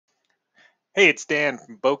Hey, it's Dan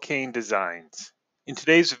from Bocain Designs. In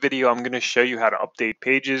today's video, I'm going to show you how to update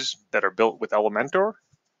pages that are built with Elementor.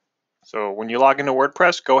 So when you log into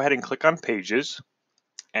WordPress, go ahead and click on Pages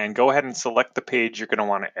and go ahead and select the page you're going to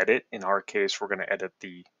want to edit. In our case, we're going to edit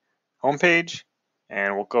the home page,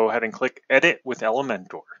 and we'll go ahead and click Edit with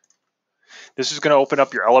Elementor. This is going to open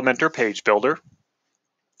up your Elementor page builder,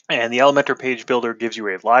 and the Elementor page builder gives you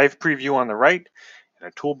a live preview on the right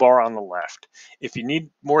and a toolbar on the left. If you need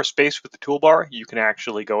more space with the toolbar, you can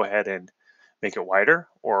actually go ahead and make it wider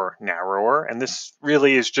or narrower. And this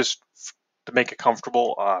really is just to make it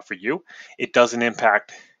comfortable for you. It doesn't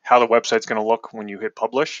impact how the website's going to look when you hit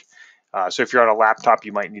publish. So if you're on a laptop,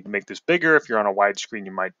 you might need to make this bigger. If you're on a wide screen,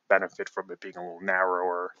 you might benefit from it being a little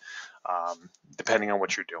narrower, depending on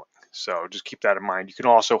what you're doing. So just keep that in mind. You can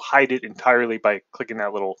also hide it entirely by clicking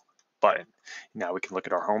that little button. Now we can look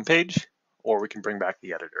at our home page, or we can bring back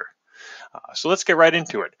the editor. So let's get right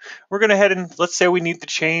into it. We're going to head and let's say we need to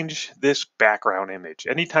change this background image.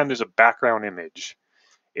 Anytime there's a background image,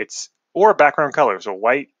 or a background color, so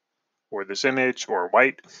white, or this image, or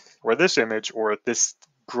white, or this image, or this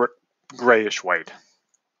grayish white.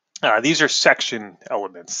 These are section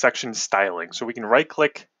elements, section styling. So we can right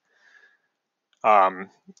click.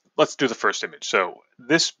 Let's do the first image. So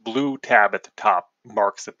this blue tab at the top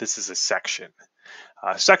marks that this is a section.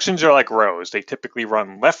 Sections are like rows. They typically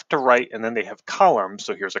run left to right, and then they have columns.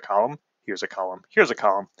 So here's a column, here's a column, here's a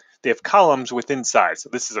column. They have columns within side. So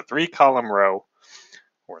this is a 3-column row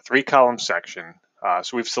or a 3-column section.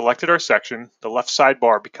 So we've selected our section. The left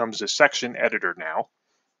sidebar becomes a section editor now.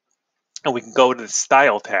 And we can go to the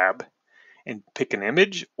Style tab and pick an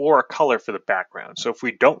image or a color for the background. So if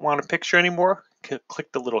we don't want a picture anymore,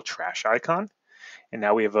 click the little trash icon. And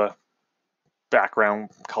now we have a background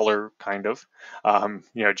color, kind of,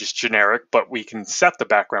 just generic, but we can set the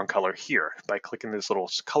background color here by clicking this little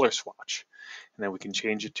color swatch. And then we can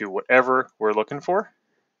change it to whatever we're looking for.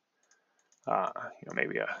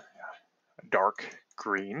 Maybe a dark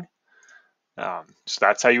green. So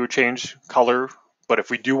that's how you would change color. But if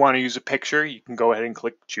we do want to use a picture, you can go ahead and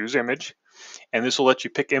click choose image. And this will let you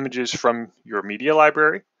pick images from your media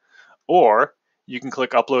library, or you can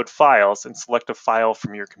click upload files and select a file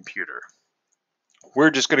from your computer.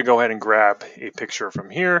 We're just going to go ahead and grab a picture from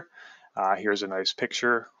here. Here's a nice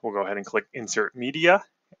picture. We'll go ahead and click insert media,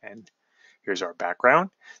 and here's our background.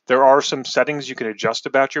 There are some settings you can adjust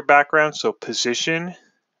about your background. So position,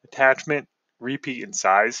 attachment, repeat, and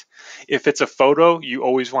size. If it's a photo, you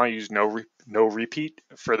always want to use no repeat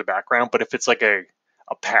for the background. But if it's like a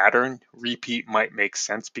pattern, repeat might make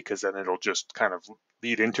sense because then it'll just kind of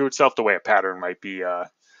lead into itself the way a pattern might be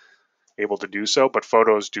able to do so. But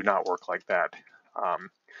photos do not work like that.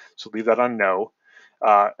 So leave that on no.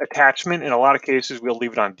 Attachment, in a lot of cases, we'll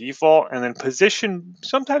leave it on default. And then position,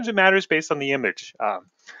 sometimes it matters based on the image.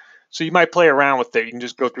 So you might play around with it. You can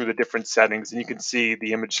just go through the different settings and you can see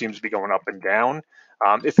the image seems to be going up and down.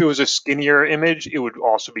 If it was a skinnier image, it would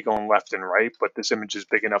also be going left and right, but this image is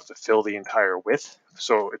big enough to fill the entire width.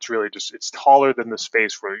 So it's really it's taller than the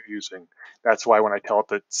space we're using. That's why when I tell it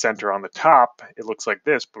to center on the top, it looks like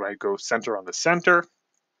this, but when I go center on the center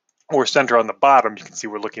or center on the bottom, you can see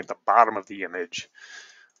we're looking at the bottom of the image.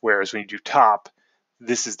 Whereas when you do top,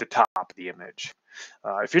 this is the top of the image.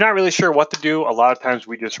 If you're not really sure what to do, a lot of times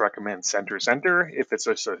we just recommend center center. If it's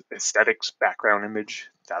just an aesthetics background image,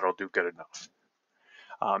 that'll do good enough.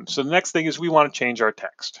 So the next thing is we want to change our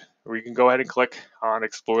text. We can go ahead and click on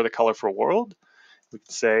Explore the Colorful World. We can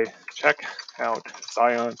say, check out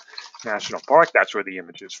Zion National Park. That's where the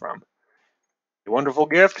image is from. A wonderful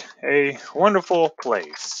gift, a wonderful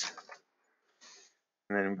place.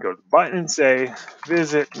 And then we go to the button and say,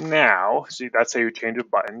 visit now. See, that's how you change a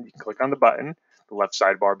button. You can click on the button. The left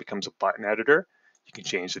sidebar becomes a button editor. You can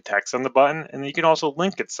change the text on the button, and then you can also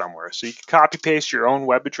link it somewhere. So you can copy paste your own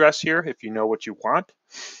web address here if you know what you want.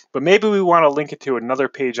 But maybe we want to link it to another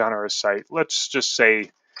page on our site. Let's just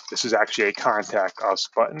say this is actually a contact us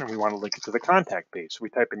button, and we want to link it to the contact page. So we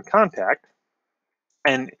type in contact,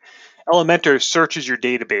 and Elementor searches your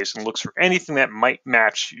database and looks for anything that might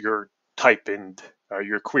match your type in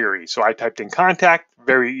your query. So I typed in contact,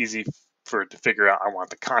 very easy for it to figure out I want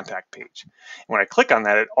the contact page. And when I click on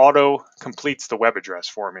that, it auto completes the web address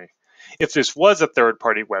for me. If this was a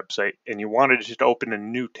third-party website and you wanted it to open a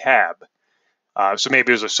new tab, so maybe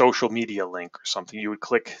there's a social media link or something, you would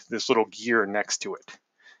click this little gear next to it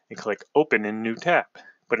and click open in new tab.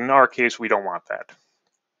 But in our case, we don't want that.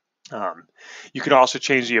 You can also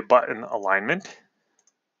change the button alignment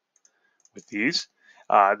with these,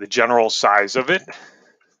 the general size of it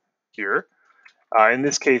here. In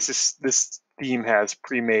this case, this theme has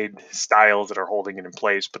pre-made styles that are holding it in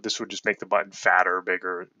place, but this would just make the button fatter,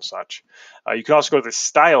 bigger, and such. You can also go to the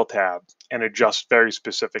Style tab and adjust very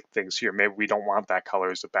specific things here. Maybe we don't want that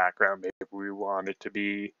color as the background. Maybe we want it to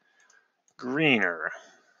be greener,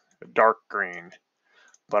 a dark green.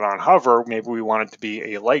 But on hover, maybe we want it to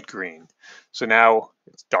be a light green. So now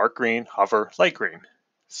it's dark green, hover, light green.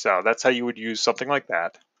 So that's how you would use something like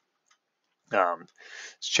that.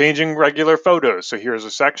 It's changing regular photos. So here's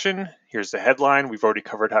a section, here's the headline. We've already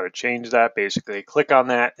covered how to change that. Basically, click on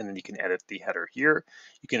that, and then you can edit the header here.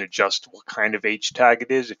 You can adjust what kind of H tag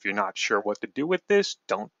it is. If you're not sure what to do with this,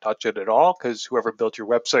 don't touch it at all, because whoever built your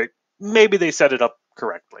website, maybe they set it up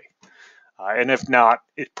correctly. And if not,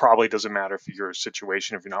 it probably doesn't matter for your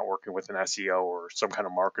situation if you're not working with an SEO or some kind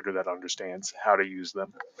of marketer that understands how to use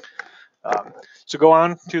them. So go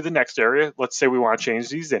on to the next area. Let's say we want to change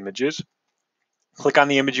these images. Click on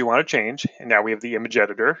the image you want to change, and now we have the image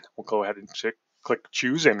editor. We'll go ahead and click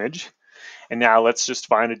choose image. And now let's just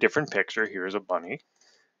find a different picture. Here's a bunny.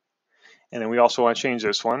 And then we also want to change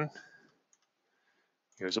this one.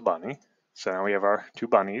 Here's a bunny. So now we have our two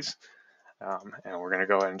bunnies. And we're going to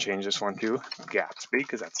go ahead and change this one to Gatsby,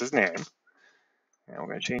 because that's his name. And we're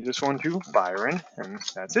going to change this one to Byron, and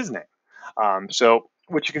that's his name. So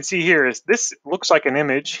what you can see here is this looks like an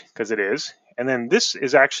image, because it is. And then this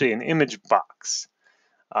is actually an image box,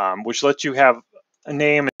 which lets you have a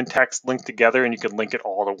name and text linked together, and you can link it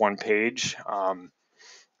all to one page.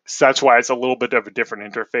 So that's why it's a little bit of a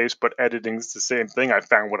different interface, but editing is the same thing. I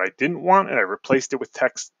found what I didn't want, and I replaced it with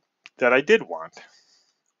text that I did want.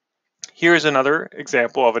 Here's another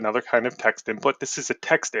example of another kind of text input. This is a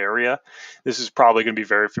text area. This is probably going to be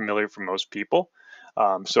very familiar for most people.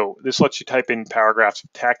 So this lets you type in paragraphs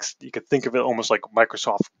of text. You could think of it almost like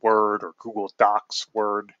Microsoft Word or Google Docs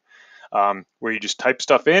Word, where you just type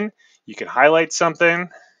stuff in. You can highlight something.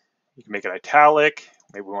 You can make it italic.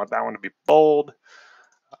 Maybe we want that one to be bold.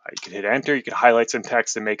 You can hit enter. You can highlight some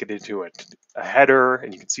text and make it into a header.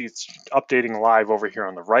 And you can see it's updating live over here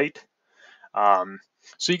on the right.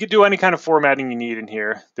 So you could do any kind of formatting you need in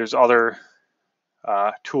here. There's other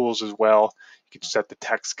tools as well. You can set the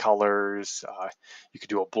text colors. You could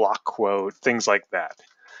do a block quote, things like that.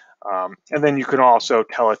 And then you can also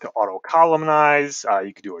tell it to auto columnize.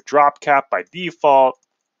 You could do a drop cap by default.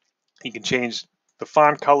 You can change the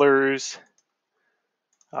font colors.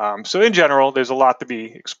 So in general, there's a lot to be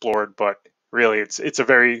explored, but really it's a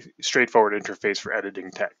very straightforward interface for editing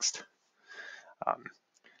text.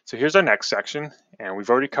 So here's our next section, and we've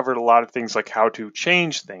already covered a lot of things like how to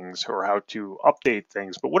change things or how to update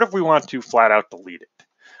things, but what if we want to flat out delete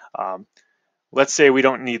it? Let's say we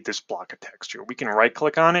don't need this block of text here. We can right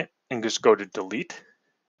click on it and just go to delete.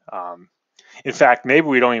 In fact, maybe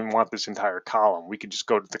we don't even want this entire column. We can just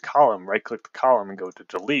go to the column, right click the column and go to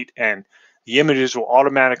delete, and the images will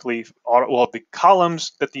automatically, the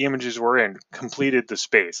columns that the images were in completed the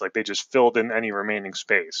space, like they just filled in any remaining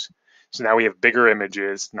space. So now we have bigger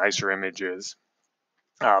images, nicer images,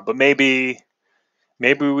 but maybe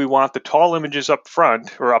we want the tall images up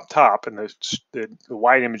front or up top and the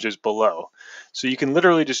wide images below. So you can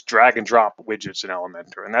literally just drag and drop widgets in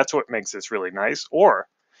Elementor, and that's what makes this really nice. Or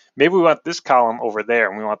maybe we want this column over there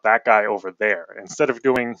and we want that guy over there. Instead of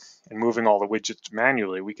doing and moving all the widgets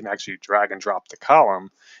manually, we can actually drag and drop the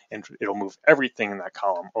column and it'll move everything in that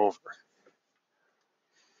column over.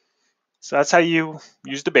 So that's how you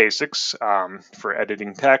use the basics for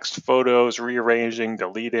editing text, photos, rearranging,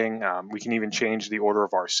 deleting. We can even change the order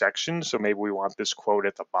of our sections. So maybe we want this quote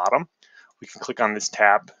at the bottom. We can click on this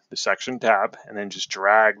tab, the section tab, and then just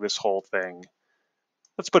drag this whole thing.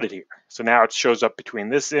 Let's put it here. So now it shows up between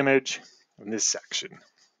this image and this section.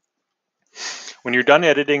 When you're done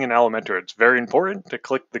editing in Elementor, it's very important to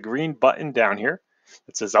click the green button down here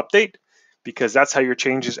that says update, because that's how your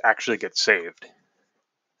changes actually get saved.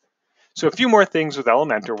 So a few more things with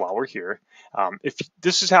Elementor while we're here. If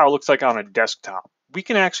this is how it looks like on a desktop, we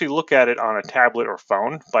can actually look at it on a tablet or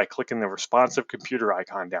phone by clicking the responsive computer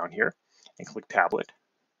icon down here and click tablet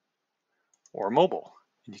or mobile.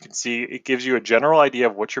 And you can see it gives you a general idea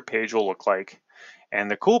of what your page will look like.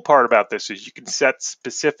 And the cool part about this is you can set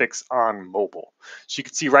specifics on mobile. So you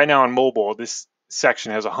can see right now on mobile, this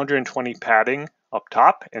section has 120 padding up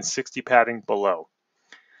top and 60 padding below.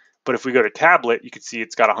 But if we go to tablet, you can see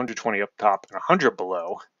it's got 120 up top and 100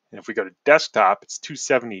 below. And if we go to desktop, it's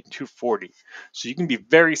 270, 240. So you can be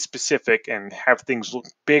very specific and have things look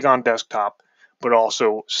big on desktop, but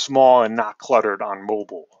also small and not cluttered on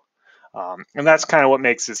mobile. And that's kind of what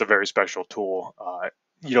makes this a very special tool.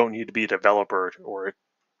 You don't need to be a developer or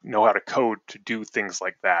know how to code to do things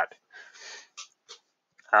like that.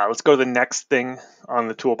 Let's go to the next thing on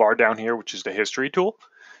the toolbar down here, which is the history tool.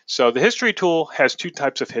 So the history tool has two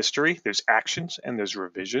types of history. There's actions and there's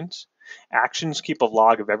revisions. Actions keep a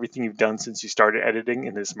log of everything you've done since you started editing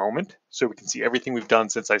in this moment. So we can see everything we've done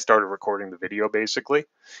since I started recording the video, basically.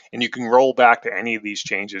 And you can roll back to any of these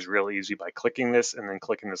changes real easy by clicking this and then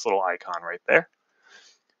clicking this little icon right there.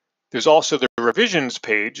 There's also the revisions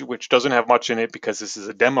page, which doesn't have much in it because this is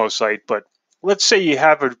a demo site, but let's say you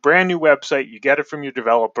have a brand new website, you get it from your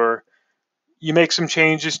developer, you make some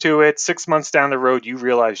changes to it, 6 months down the road, you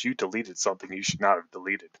realize you deleted something you should not have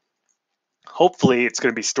deleted. Hopefully it's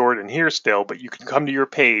going to be stored in here still, but you can come to your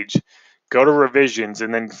page, go to revisions,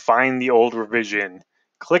 and then find the old revision,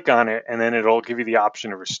 click on it, and then it'll give you the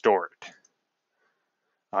option to restore it.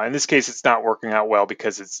 In this case, it's not working out well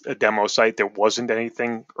because it's a demo site. There wasn't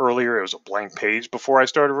anything earlier. It was a blank page before I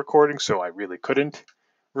started recording, so I really couldn't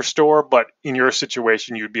restore. But in your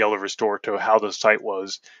situation, you'd be able to restore to how the site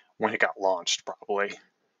was when it got launched, probably.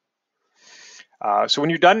 So when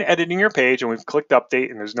you're done editing your page and we've clicked update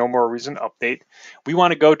and there's no more reason to update, we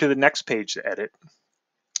want to go to the next page to edit.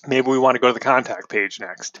 Maybe we want to go to the contact page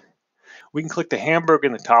next. We can click the hamburger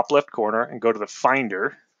in the top left corner and go to the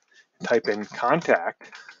Finder, type in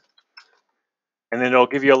contact, and then it'll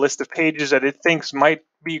give you a list of pages that it thinks might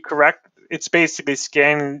be correct. It's basically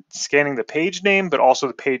scanning the page name, but also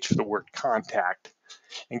the page for the word contact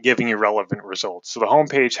and giving you relevant results. So the home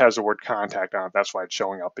page has the word contact on it. That's why it's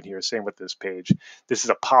showing up in here. Same with this page. This is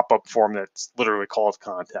a pop-up form that's literally called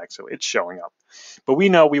contact, so it's showing up. But we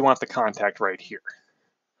know we want the contact right here.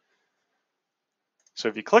 So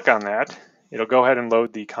if you click on that, it'll go ahead and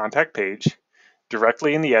load the contact page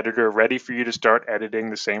directly in the editor, ready for you to start editing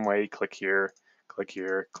the same way. Click here, click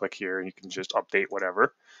here, click here, and you can just update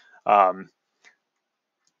whatever.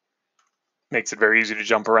 Makes it very easy to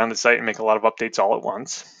jump around the site and make a lot of updates all at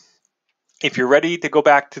once. If you're ready to go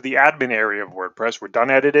back to the admin area of WordPress, we're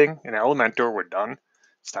done editing in Elementor, we're done.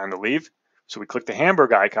 It's time to leave. So we click the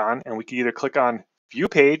hamburger icon and we can either click on View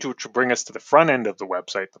Page, which will bring us to the front end of the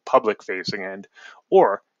website, the public facing end,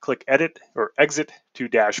 or click Edit or Exit to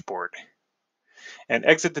Dashboard. And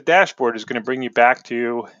Exit to Dashboard is going to bring you back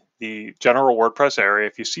to the general WordPress area.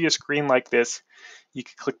 If you see a screen like this, you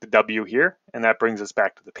can click the W here, and that brings us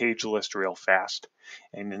back to the page list real fast.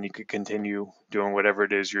 And then you could continue doing whatever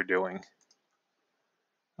it is you're doing.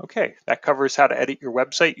 Okay, that covers how to edit your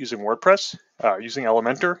website using WordPress, using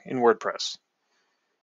Elementor in WordPress.